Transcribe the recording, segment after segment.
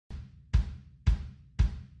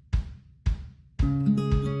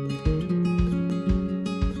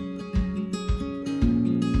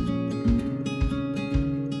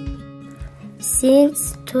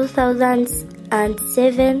Since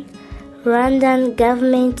 2007, Rwandan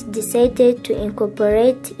government decided to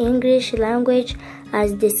incorporate English language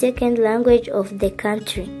as the second language of the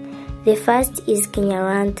country. The first is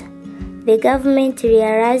Kinyarwanda. The government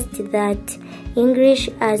realized that English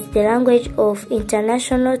as the language of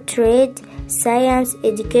international trade, science,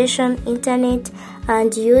 education, internet,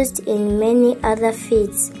 and used in many other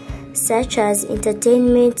fields, such as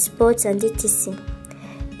entertainment, sports, and etc.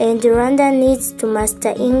 And Rwanda needs to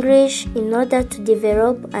master English in order to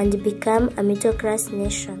develop and become a middle-class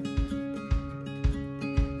nation.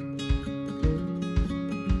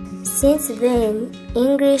 Since then,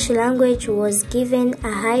 English language was given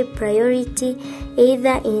a high priority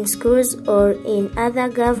either in schools or in other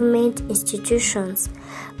government institutions.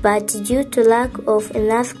 But due to lack of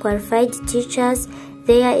enough qualified teachers,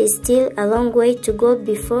 there is still a long way to go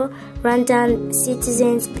before Rwandan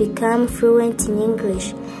citizens become fluent in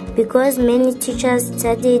English, because many teachers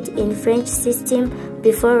studied in French system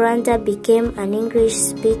before Rwanda became an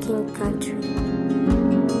English-speaking country.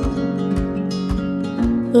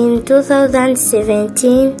 In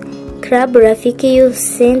 2017, Club RAFIKI Youth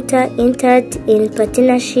Center entered in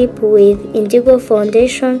partnership with Indigo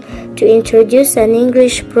Foundation to introduce an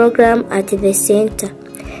English program at the center.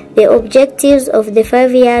 The objectives of the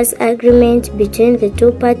 5 years agreement between the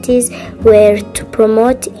two parties were to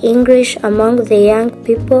promote English among the young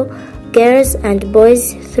people, girls and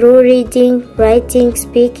boys, through reading, writing,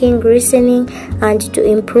 speaking, listening, and to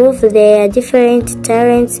improve their different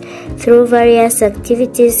talents through various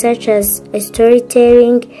activities such as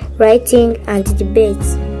storytelling, writing, and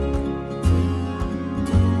debates.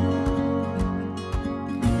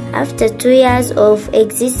 After 2 years of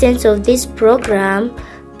existence of this program,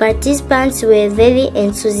 participants were very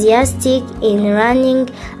enthusiastic in learning,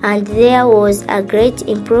 and there was a great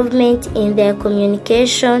improvement in their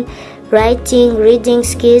communication, writing, reading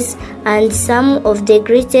skills, and some of the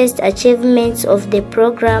greatest achievements of the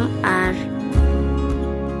program are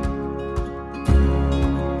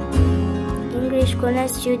English corner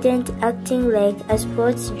student acting like a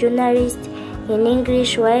sports journalist in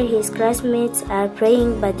English while his classmates are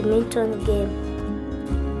playing badminton game.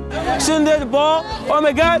 Sunday the ball, oh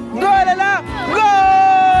my God, goal la,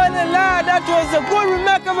 that was a good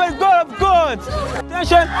remarkable goal of God.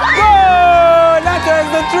 Attention, goal, that was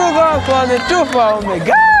the true goal for the true, oh my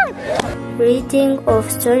God. Reading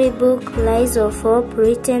of storybook Lies of Hope,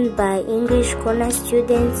 written by English corner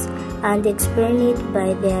students and explained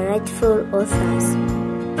by their rightful authors.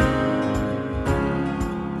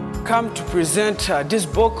 Come to present this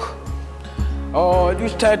book,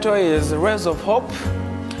 which title is Rise of Hope.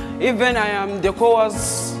 Even I am the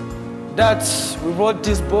co-author that we wrote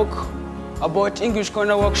this book about English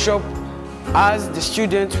Corner Workshop as the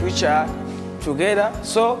students which are together.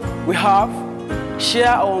 So we have share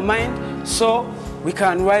our mind so we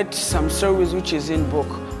can write some stories which is in book.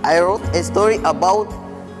 I wrote a story about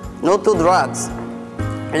no to drugs.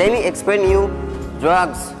 Let me explain you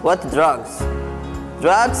drugs. What drugs?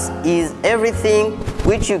 Drugs is everything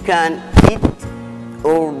which you can eat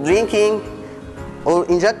or drinking or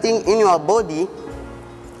injecting in your body,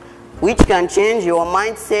 which can change your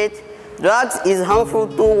mindset. Drugs is harmful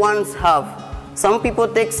to one's health. Some people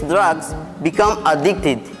take drugs, become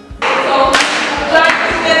addicted.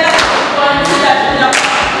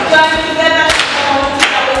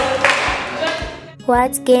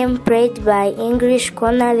 What game played by English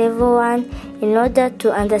Corner Level 1 in order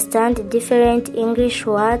to understand different English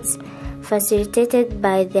words, facilitated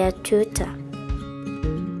by their tutor.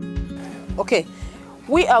 Okay.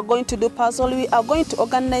 We are going to do puzzle. We are going to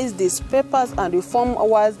organize these papers and we form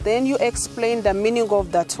words. Then you explain the meaning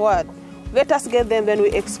of that word. Let us get them, then we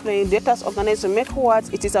explain. Let us organize to make words.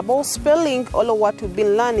 It is about spelling all of what we've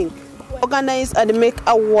been learning. Organize and make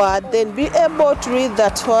a word, then be able to read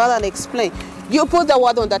that word and explain. You put the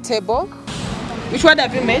word on the table. Which word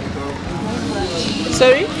have you made?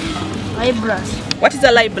 Sorry? Library. What is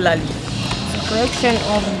a library? It's a collection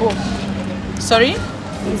of books. Sorry?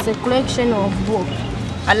 It's a collection of books.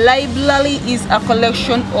 A library is a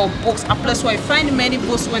collection of books, a place where I find many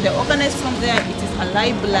books. When they're organized from there, it is a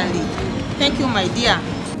library. Thank you, my dear.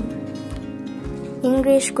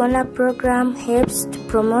 English Corner program helps to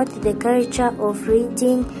promote the culture of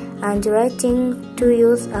reading and writing to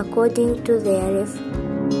youth according to their level.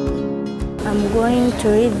 I'm going to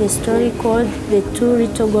read the story called The Two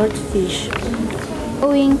Little Goldfish.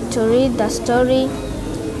 Going to read the story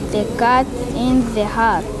The Cat in the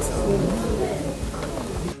Hat.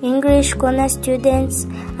 English Corner students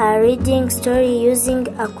are reading story using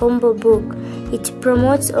a combo book. It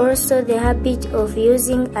promotes also the habit of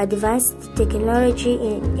using advanced technology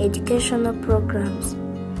in educational programs.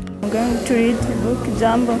 I'm going to read the book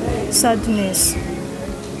Jambo Sadness.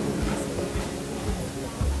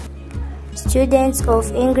 Students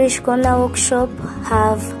of English Corner Workshop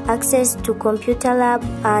have access to computer lab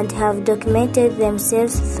and have documented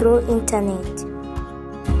themselves through internet.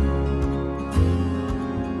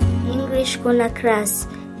 English Corner class.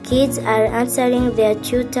 Kids are answering their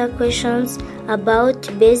tutor questions about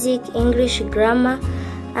basic English grammar,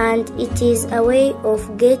 and it is a way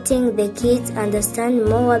of getting the kids understand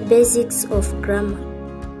more basics of grammar.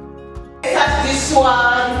 This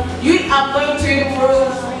one, you are going to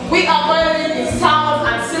improve. We are going to read the sounds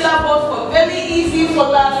and syllables for very easy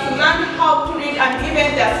for us to learn how to read and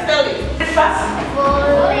even their spelling. Fast.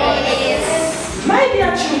 My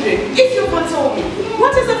dear children, if you could tell me,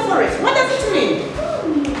 what is a forest? What does it mean?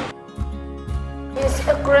 It's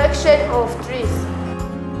a collection of trees.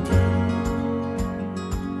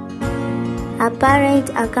 A parent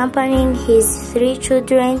accompanying his 3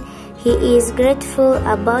 children, he is grateful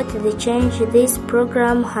about the change this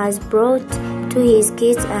program has brought to his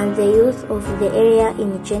kids and the youth of the area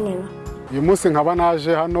in general. Uyu munsi nkaba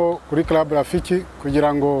naje hano kuri Club Rafiki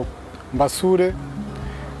kugira ngo mbasure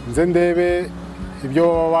nze ndebe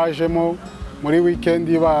ibyo bajemo muri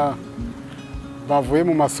weekend bavuye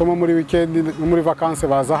mu masomo muri weekend no muri vacances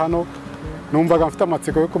baza hano. Numvaga mfite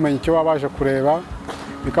amatsiko yo kumenya icyo babaje kureba,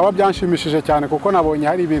 bikaba byanshimishije cyane kuko nabonye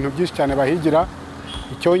hari ibintu byinshi cyane bahigira.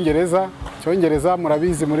 Icyongereza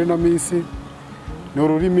murabizi muri no minsi ni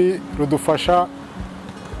ururimi rudufasha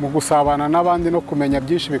mu gusabana n'abandi no kumenya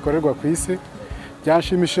byinshi bikorerwa ku isi.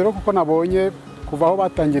 Byanshimishije kuko nabonye kuva aho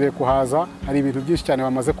batangiriye kuhaza hari ibintu byinshi cyane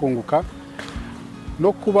bamaze kunguka,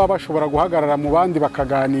 no kuba bashobora guhagarara mu bandi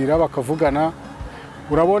bakaganira bakavugana.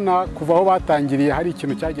 Urabona kuva aho batangiriye hari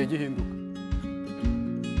ikintu cyagiye gihinduka.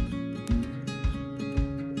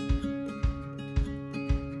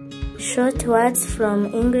 Short words from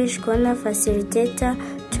English Corner facilitator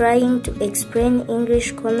trying to explain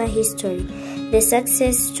English Corner history, the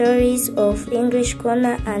success stories of English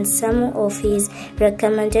Corner and some of his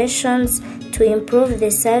recommendations to improve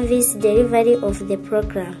the service delivery of the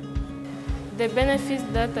program. The benefits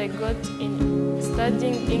that I got in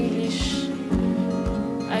studying English,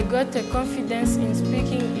 I got a confidence in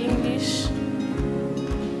speaking English.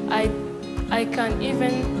 I can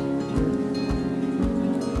even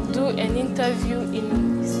do an interview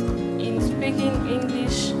in speaking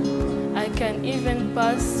English. I can even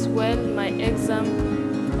pass well my exam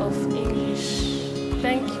of English.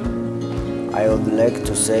 Thank you. I would like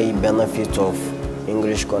to say benefit of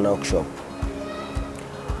English Corner Workshop.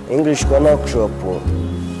 English Corner Workshop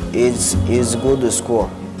is good school,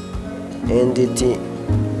 and it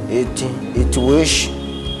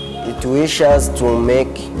wish us to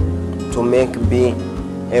make be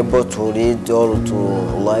able to read or to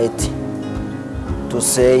write, to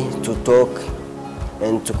say, to talk,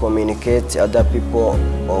 and to communicate other people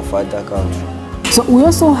of other countries. So we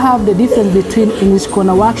also have the difference between English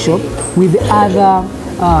Corner Workshop with other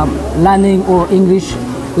learning or English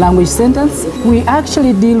language centers. We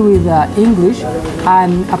actually deal with English,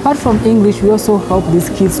 and apart from English, we also help these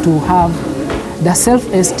kids to have the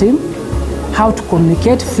self-esteem, how to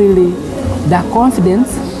communicate freely, their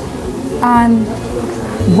confidence, and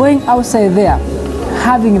going outside there,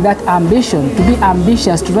 having that ambition, to be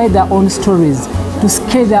ambitious, to write their own stories, to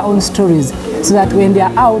scale their own stories, so that when they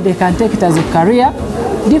are out, they can take it as a career,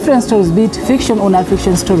 different stories, be it fiction or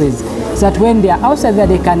non-fiction stories, so that when they are outside there,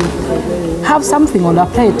 they can have something on their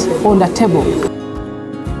plate, on the table.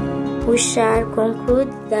 We shall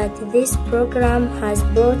conclude that this program has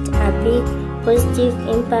brought a big positive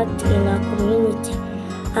impact in our community,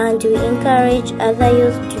 and we encourage other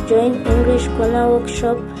youth to join English Corner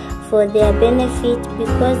Workshop for their benefit,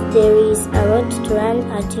 because there is a lot to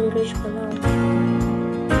learn at English Corner Workshop.